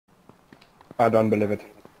I don't believe it.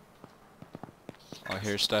 I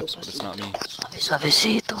hear steps, but it's not me.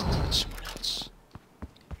 Suavecito. Someone else.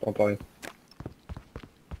 Don't lie.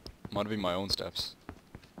 Might have been my own steps.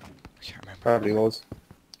 I can't remember. Probably was.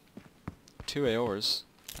 2 AOrs.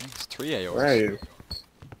 I think it's 3 AOrs. Where are you?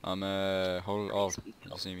 I'm hold. Oh, you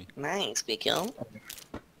see me. Nice, big yo.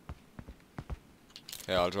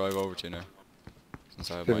 Yeah, I'll drive over to you now.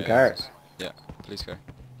 Since I have To my the car. Yeah, police car.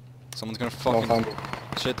 Someone's gonna No, fucking found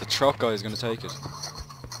shit. The truck guy is gonna take it.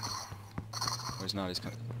 Or he's not. He's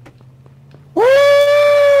coming. Woo!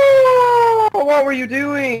 What were you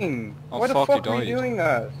doing? Oh, Why the fuck, fuck he were you died. doing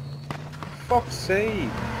that? Fuck's sake.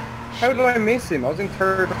 How did I miss him? I was in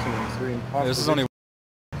third person. It's really impossible. This is only me.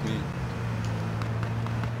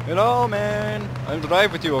 Hello, man. I'll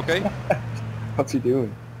drive with you, okay? What's he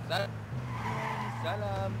doing?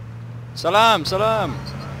 Salam. Salam, salam.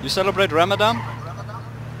 You celebrate Ramadan?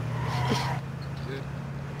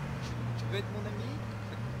 Tu veux être mon ami?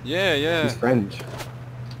 Yeah, yeah. He's French.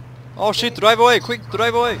 Oh shit! Drive away, quick!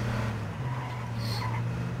 Drive away.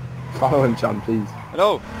 Follow him, John, please.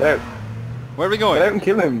 Hello. Get out. Where are we Get out going? and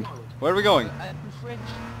kill him. Where are we going? I'm French.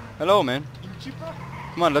 Hello, man. Tu me tues pas?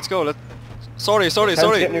 Come on, let's go. Let. Sorry. Can't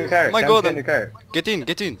get in your car. Oh my Can't god. get in your car. Get in,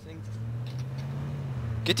 get in,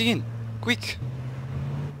 get in, quick.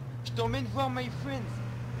 Je t'emmène voir my friends.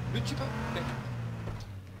 Me tue pas.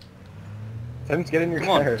 Tell him to get in your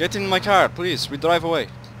Come car. on, get in my car, please. We drive away.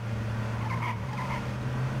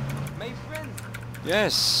 My friends.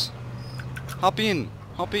 Yes. Hop in.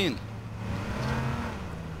 Hop in.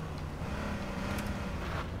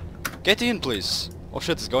 Get in, please. Oh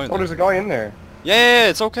shit, it's going Oh, there. there's a guy in there. Yeah,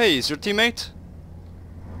 it's okay. It's your teammate.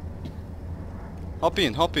 Hop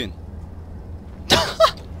in, hop in.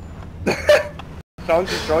 John's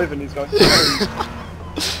just driving. He's going.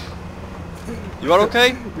 You are okay?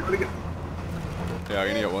 You gotta get. Yeah, I'm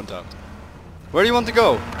gonna get one tap. Where do you want to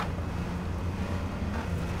go?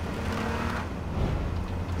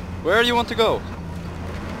 Where do you want to go?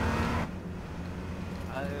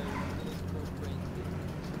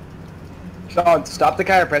 Sean, stop the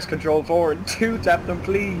car. Press control forward. Two, tap them,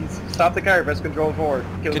 please. Stop the car. Press control forward.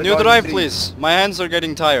 Kill Can the you guy drive, in the please? My hands are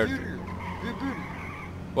getting tired. Bubule.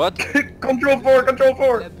 What? seat. Control forward. Control La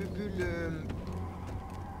forward. bubule.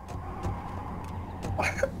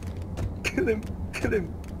 Kill him. Kill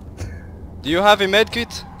him. Do you have a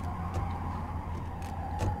medkit?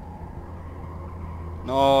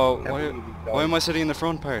 No. Why am I sitting in the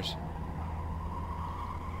front part?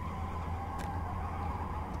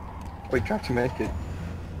 Wait, drop to make it.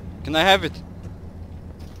 Can I have it?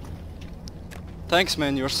 Thanks,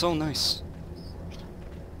 man. You're so nice.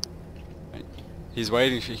 He's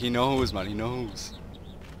waiting. He knows, man. He knows.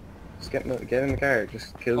 Just get in the car.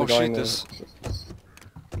 Just kill the Oh guy shit! in the... This.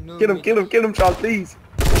 No, Kill him, mais- kill him, kill him, Sean, please!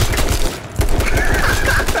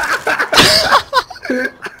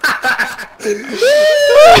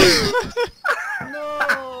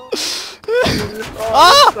 No.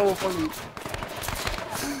 Oh, so funny.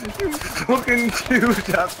 You fucking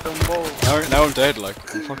two-tapped them both. Now I'm dead. Like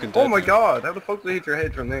I'm fucking dead. Oh my now. god, how the fuck did they hit your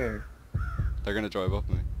head from there? They're gonna drive up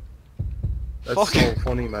me. That's Fuck. so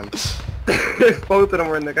funny, man. Both of them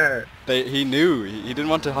were in the car. He knew. He didn't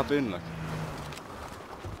want to hop in. Like.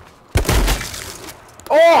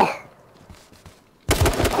 Oh!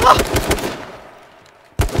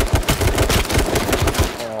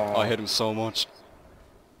 I hit him so much.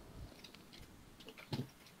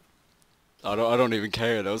 I don't even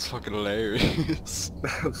care. That was fucking hilarious.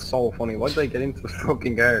 That was so funny. Why did they get into the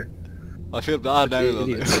fucking car? I feel bad now though.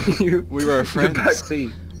 Idiots. You- We were the friends. back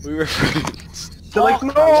seat. We were friends. They're like, Fuck,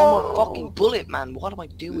 man, one more no! fucking bullet, man. What am I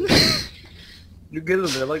doing? You get them,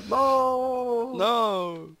 they're like, no!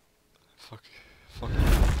 No. Fuck. Fuck.